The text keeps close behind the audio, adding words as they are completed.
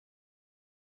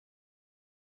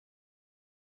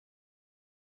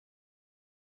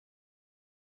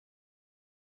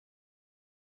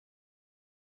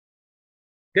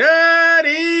Good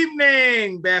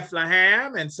evening,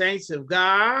 Bethlehem and saints of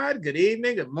God. Good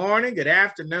evening, good morning, good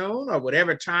afternoon, or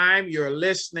whatever time you're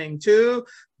listening to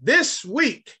this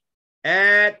week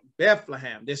at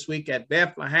Bethlehem. This week at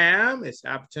Bethlehem, it's the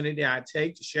opportunity I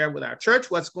take to share with our church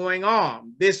what's going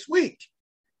on this week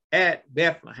at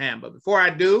Bethlehem. But before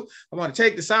I do, I want to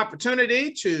take this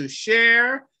opportunity to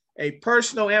share a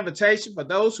personal invitation for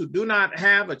those who do not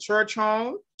have a church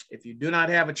home. If you do not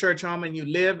have a church home and you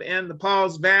live in the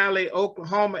Pauls Valley,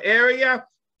 Oklahoma area,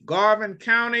 Garvin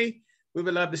County, we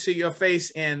would love to see your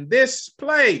face in this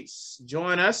place.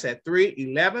 Join us at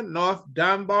 311 North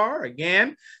Dunbar.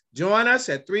 Again, join us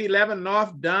at 311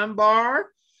 North Dunbar.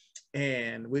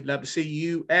 And we'd love to see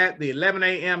you at the 11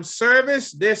 a.m.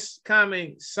 service this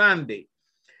coming Sunday.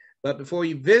 But before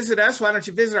you visit us, why don't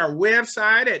you visit our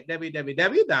website at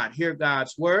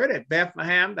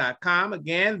www.heargodsword@bethlehem.com.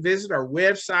 Again, visit our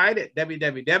website at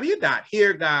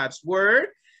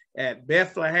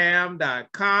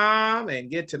www.heargodsword@bethlehem.com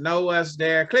and get to know us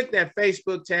there. Click that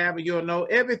Facebook tab and you'll know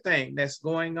everything that's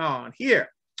going on here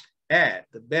at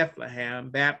the Bethlehem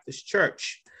Baptist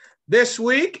Church. This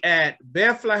week at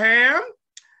Bethlehem,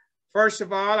 first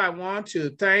of all, I want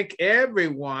to thank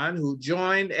everyone who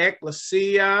joined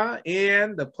Ekklesia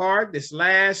in the park this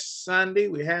last Sunday.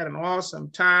 We had an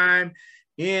awesome time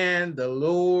in the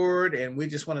Lord, and we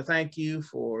just want to thank you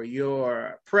for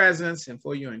your presence and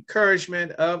for your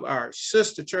encouragement of our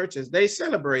sister church as they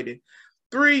celebrated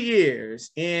 3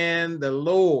 years in the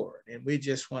Lord. And we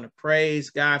just want to praise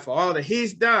God for all that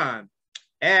He's done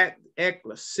at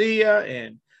Ekklesia.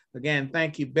 And again,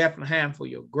 thank you, Bethlehem, for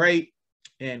your great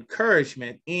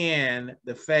encouragement in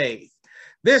the faith.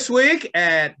 This week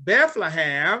at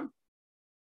Bethlehem,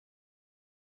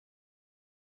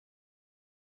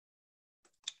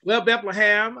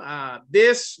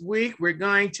 this week we're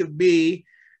going to be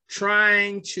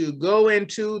trying to go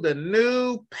into the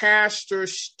new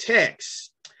pastor's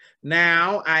text.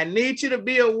 Now, I need you to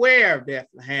be aware,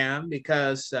 Bethlehem,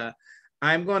 because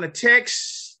I'm going to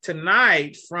text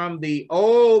tonight from the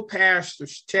old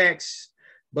pastor's text.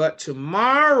 But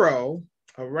tomorrow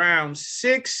around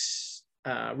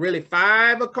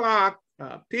 5 o'clock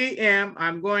p.m.,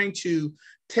 I'm going to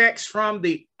text from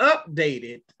the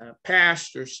updated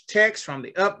pastor's text,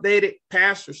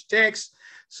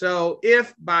 So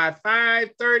if by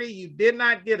 5:30 you did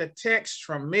not get a text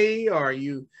from me, or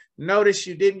you notice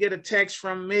you didn't get a text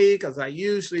from me, because I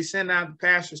usually send out the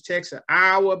pastor's text an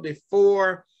hour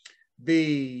before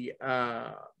the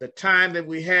time that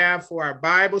we have for our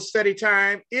Bible study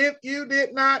time. If you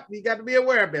did not, you got to be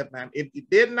aware of that, man. If you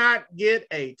did not get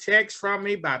a text from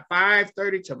me by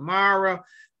 5:30 tomorrow,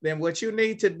 then what you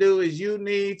need to do is you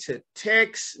need to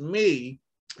text me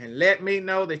and let me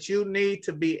know that you need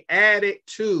to be added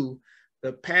to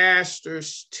the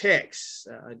pastor's text.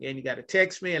 Again, you got to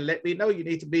text me and let me know you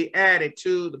need to be added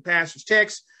to the pastor's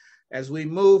text. As we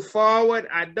move forward,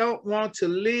 I don't want to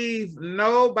leave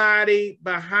nobody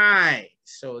behind.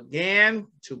 So again,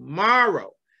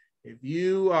 tomorrow, if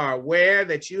you are aware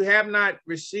that you have not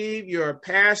received your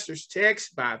pastor's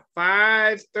text by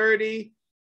 5:30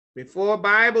 before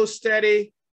Bible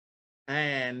study,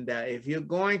 and if you're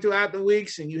going throughout the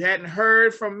weeks and you hadn't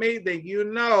heard from me, then you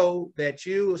know that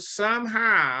you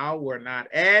somehow were not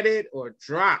added or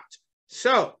dropped.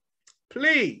 So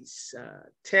please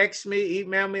text me,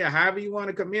 email me, or however you want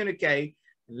to communicate,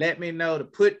 and let me know to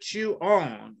put you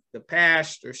on the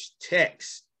pastor's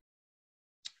text.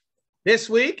 This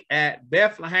week at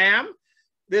Bethlehem,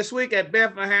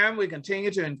 we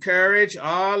continue to encourage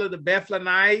all of the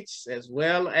Bethlehemites, as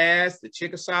well as the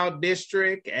Chickasaw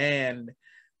District and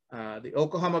the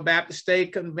Oklahoma Baptist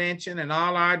State Convention and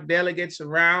all our delegates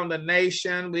around the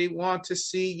nation. We want to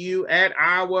see you at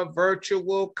our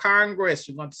virtual Congress.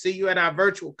 We want to see you at our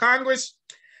virtual Congress.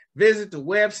 Visit the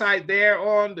website there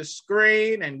on the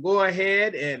screen and go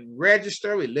ahead and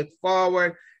register. We look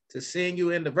forward to seeing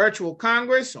you in the virtual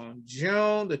Congress on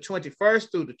June the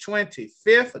 21st through the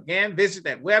 25th. Again, visit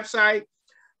that website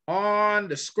on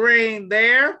the screen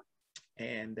there,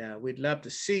 and we'd love to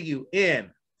see you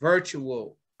in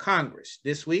virtual Congress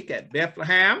this week at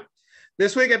Bethlehem.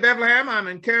 I'm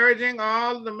encouraging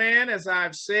all the men, as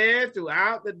I've said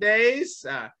throughout the days,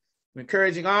 I'm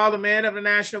encouraging all the men of the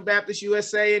National Baptist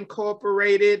USA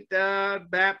Incorporated,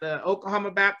 the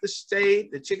Oklahoma Baptist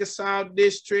State, the Chickasaw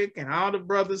District, and all the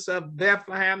brothers of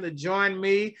Bethlehem to join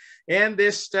me in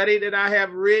this study that I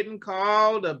have written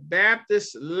called the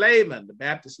Baptist Laymen. The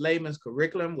Baptist Laymen's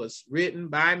Curriculum was written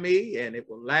by me, and it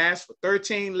will last for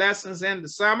 13 lessons in the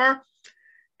summer.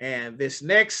 And this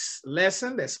next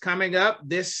lesson that's coming up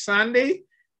this Sunday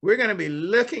we're going to be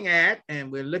looking at,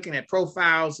 and we're looking at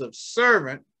profiles of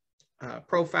servants or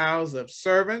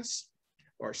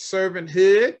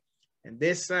servanthood. And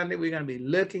this Sunday, we're going to be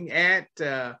looking at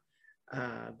the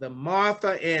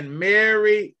Martha and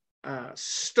Mary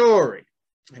story.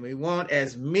 And we want,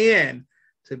 as men,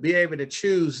 to be able to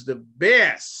choose the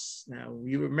best. Now,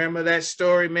 you remember that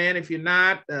story, man. If you're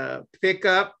not, pick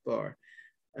up or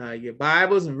your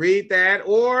Bibles and read that,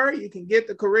 or you can get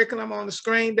the curriculum on the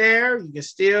screen there. You can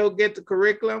still get the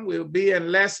curriculum. We'll be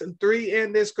in lesson 3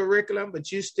 in this curriculum,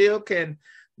 but you still can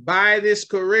buy this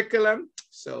curriculum.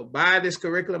 So buy this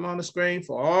curriculum on the screen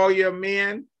for all your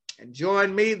men, and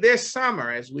join me this summer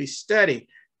as we study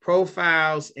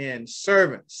profiles in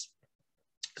servants.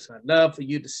 So I'd love for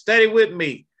you to study with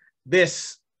me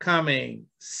this coming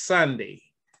Sunday.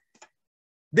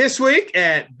 This week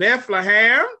at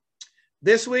Bethlehem,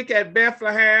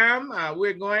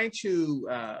 we're going to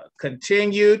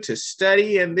continue to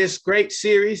study in this great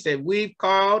series that we've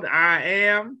called I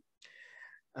Am.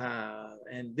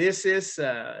 And this is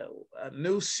a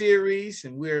new series,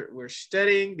 and we're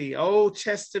studying the Old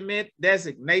Testament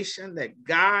designation that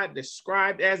God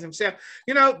described as himself.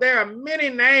 You know, there are many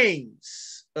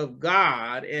names of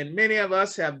God, and many of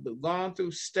us have gone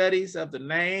through studies of the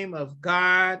name of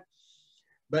God.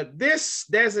 But this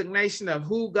designation of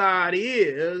who God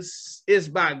is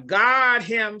by God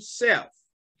himself.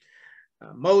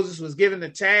 Moses was given the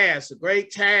task, a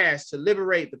great task, to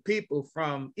liberate the people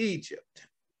from Egypt.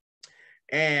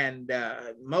 And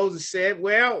Moses said,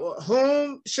 well,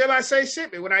 whom shall I say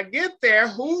sent me? When I get there,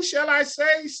 who shall I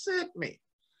say sent me?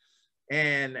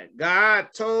 And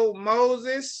God told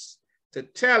Moses to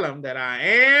tell him that I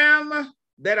am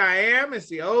is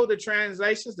the older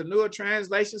translations. The newer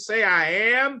translations say I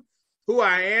am who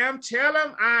I am. Tell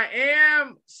him I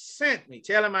am sent me.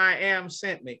 Tell him I am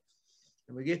sent me.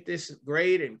 And we get this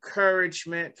great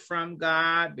encouragement from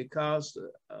God because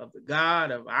of the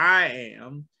God of I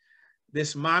am.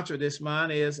 This mantra this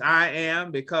month is I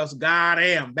am because God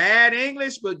am. Bad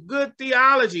English, but good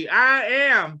theology. I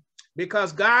am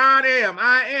because God am.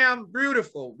 I am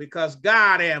beautiful because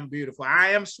God am beautiful. I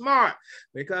am smart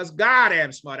because God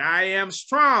am smart. I am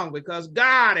strong because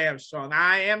God am strong.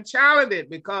 I am talented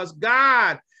because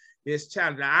God is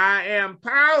talented. I am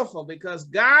powerful because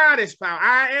God is powerful.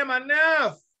 I am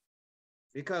enough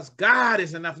because God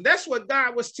is enough. And that's what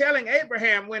God was telling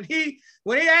Abraham when he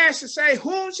asked to say,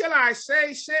 whom shall I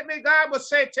say sent me? God would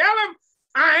say, tell him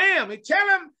I am. He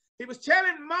was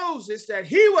telling Moses that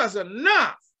he was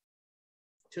enough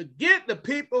to get the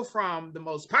people from the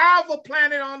most powerful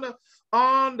planet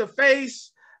on the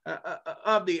face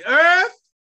of the earth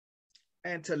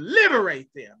and to liberate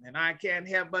them. And I can't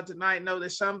help but tonight know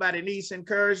that somebody needs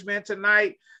encouragement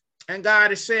tonight. And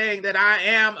God is saying that I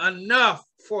am enough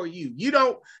for you. You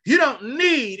don't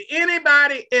need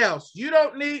anybody else. You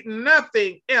don't need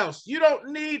nothing else. You don't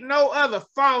need no other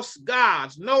false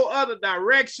gods, no other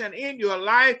direction in your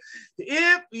life.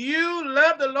 If you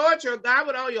love the Lord your God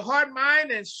with all your heart, mind,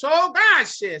 and soul, God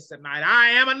says tonight, I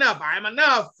am enough. I am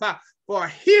enough for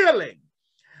healing.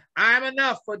 I am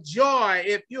enough for joy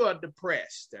if you are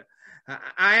depressed.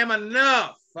 I am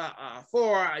enough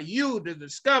for you to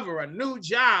discover a new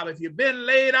job if you've been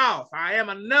laid off. I am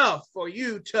enough for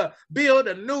you to build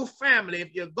a new family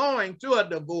if you're going through a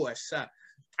divorce.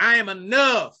 I am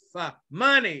enough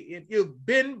money if you've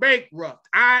been bankrupt.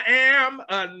 I am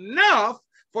enough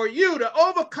for you to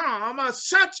overcome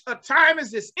such a time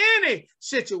as this. Any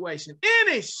situation,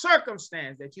 any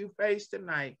circumstance that you face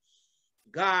tonight,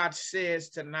 God says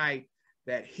tonight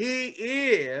that he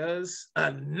is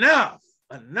enough.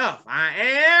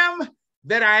 I am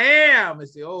that I am,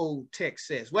 as the old text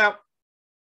says. Well,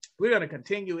 we're going to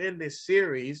continue in this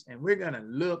series, and we're going to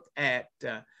look at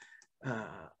a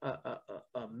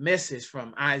message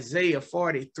from Isaiah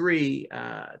 43,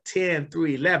 10 through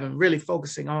 11, really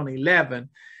focusing on 11.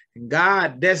 And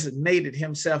God designated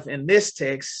himself in this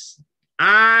text,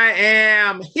 I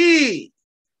am he.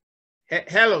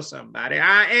 Hello, somebody.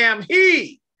 I am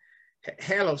he.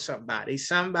 Hello, somebody.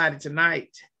 Somebody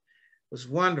tonight was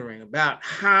wondering about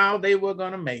how they were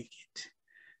going to make it.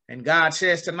 And God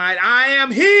says tonight, I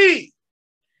am he.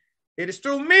 It is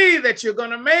through me that you're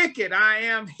going to make it. I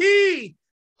am he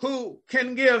who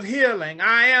can give healing.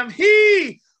 I am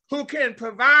he who can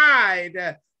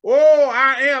provide Oh,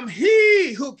 I am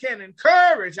he who can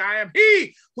encourage. I am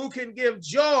he who can give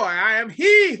joy. I am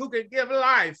he who can give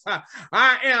life.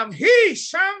 I am he.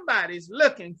 Somebody's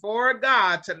looking for a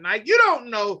God tonight. You don't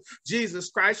know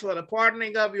Jesus Christ for the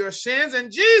pardoning of your sins.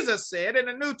 And Jesus said in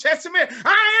the New Testament,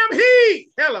 I am he.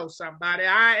 Hello, somebody.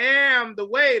 I am the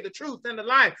way, the truth, and the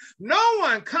life. No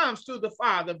one comes to the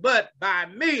Father but by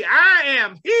me. I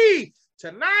am he.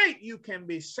 Tonight you can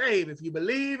be saved if you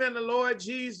believe in the Lord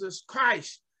Jesus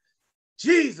Christ.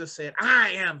 Jesus said, I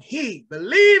am he.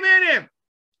 Believe in him,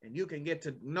 and you can get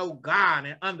to know God.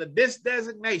 And under this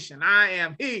designation, I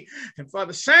am he. And for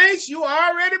the saints, you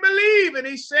already believe. And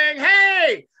he's saying,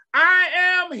 hey,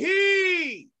 I am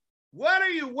he. What are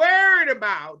you worried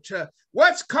about?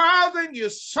 What's causing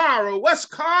you sorrow? What's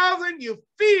causing you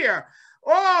fear?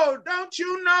 Oh, don't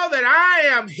you know that I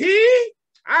am he?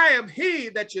 I am he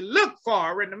that you look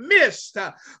for in the midst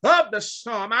of the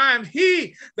storm. I am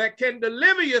he that can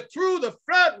deliver you through the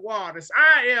flood waters.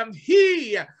 I am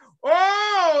he,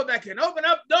 oh, that can open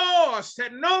up doors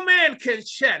that no man can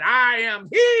shut. I am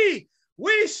he.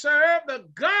 We serve the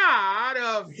God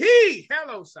of he.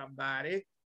 Hello, somebody.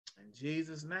 In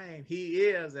Jesus' name, he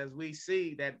is, as we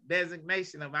see, that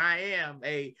designation of I am,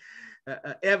 a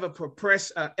ever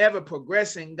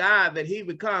progressing God, that he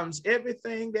becomes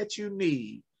everything that you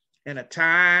need in a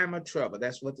time of trouble.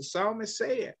 That's what the psalmist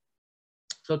said.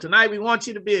 So tonight we want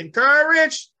you to be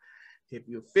encouraged. If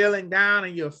you're feeling down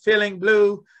and you're feeling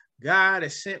blue, God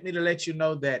has sent me to let you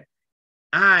know that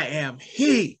I am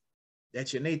he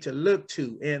that you need to look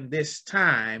to in this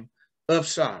time of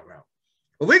sorrow.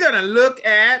 But we're going to look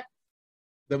at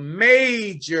the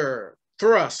major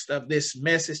thrust of this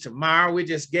message tomorrow. We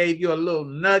just gave you a little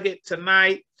nugget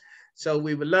tonight. So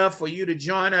we would love for you to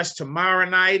join us tomorrow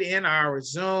night in our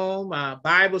Zoom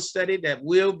Bible study that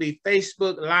will be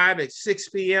Facebook Live at 6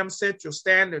 p.m. Central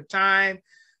Standard Time.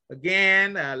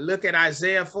 Again, look at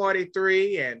Isaiah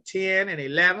 43 and 10 and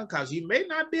 11, because you may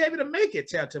not be able to make it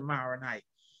till tomorrow night.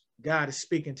 God is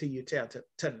speaking to you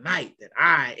tonight that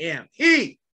I am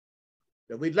he.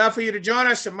 So we'd love for you to join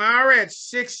us tomorrow at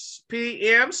 6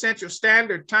 p.m. Central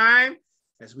Standard Time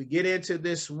as we get into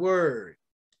this word.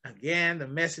 Again, the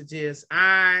message is,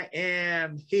 I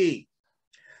am he.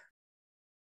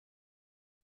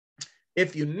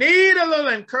 If you need a little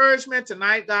encouragement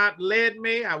tonight, God led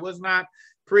me. I was not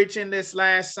preaching this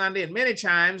last Sunday, and many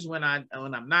times when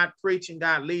I'm not preaching,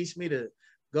 God leads me to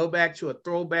go back to a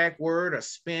throwback word, a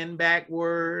spin back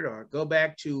word, or go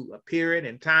back to a period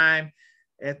in time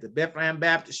at the Bethlehem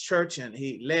Baptist Church, and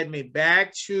he led me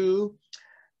back to,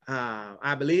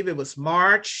 I believe it was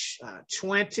March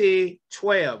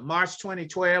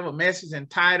 2012, a message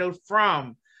entitled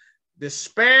From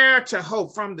Despair to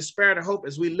Hope,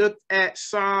 as we looked at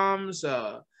Psalms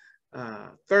 13.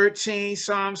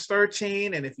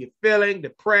 And if you're feeling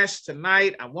depressed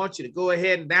tonight, I want you to go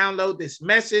ahead and download this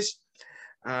message.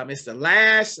 It's the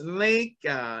last link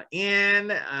in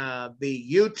the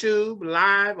YouTube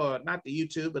Live, or not the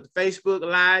YouTube, but the Facebook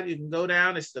Live. You can go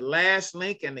down. It's the last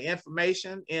link, and the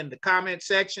information in the comment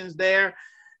sections there.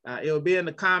 It will be in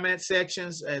the comment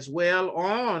sections as well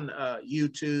on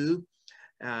YouTube.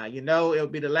 It'll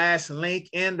be the last link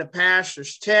in the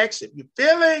pastor's text. If you're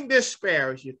feeling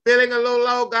despair, if you're feeling a little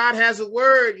low, God has a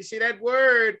word. You see, that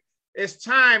word is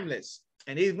timeless,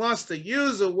 and he wants to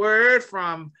use a word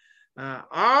from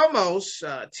almost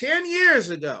 10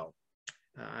 years ago.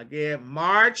 Again,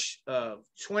 March of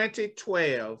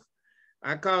 2012.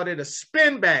 I called it a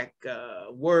spin back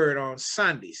word on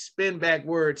Sunday, spin back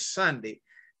word Sunday,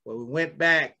 where we went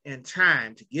back in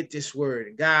time to get this word.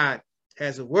 And God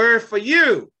has a word for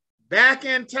you back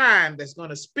in time that's going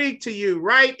to speak to you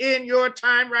right in your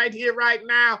time, right here, right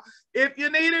now. If you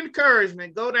need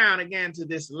encouragement, go down again to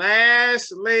this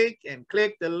last link and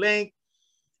click the link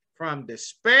From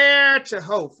Despair to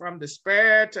Hope, From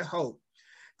Despair to Hope.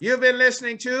 You've been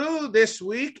listening to This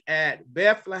Week at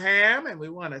Bethlehem, and we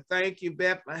want to thank you,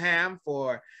 Bethlehem,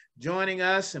 for joining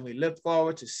us, and we look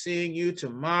forward to seeing you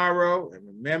tomorrow. And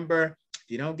remember, if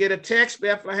you don't get a text,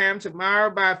 Bethlehem,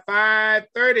 tomorrow by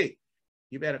 5:30,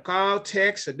 you better call,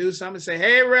 text, or do something. Say,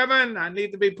 hey, Reverend, I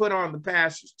need to be put on the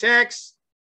pastor's text.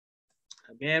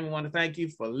 Again, we want to thank you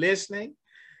for listening.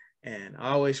 And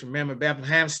always remember,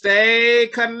 Bethlehem, stay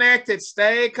connected,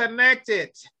 stay connected.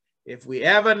 If we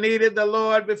ever needed the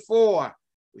Lord before,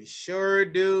 we sure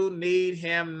do need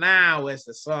him now, as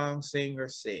the song singer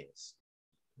says.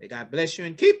 May God bless you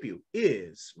and keep you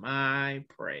is my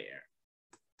prayer.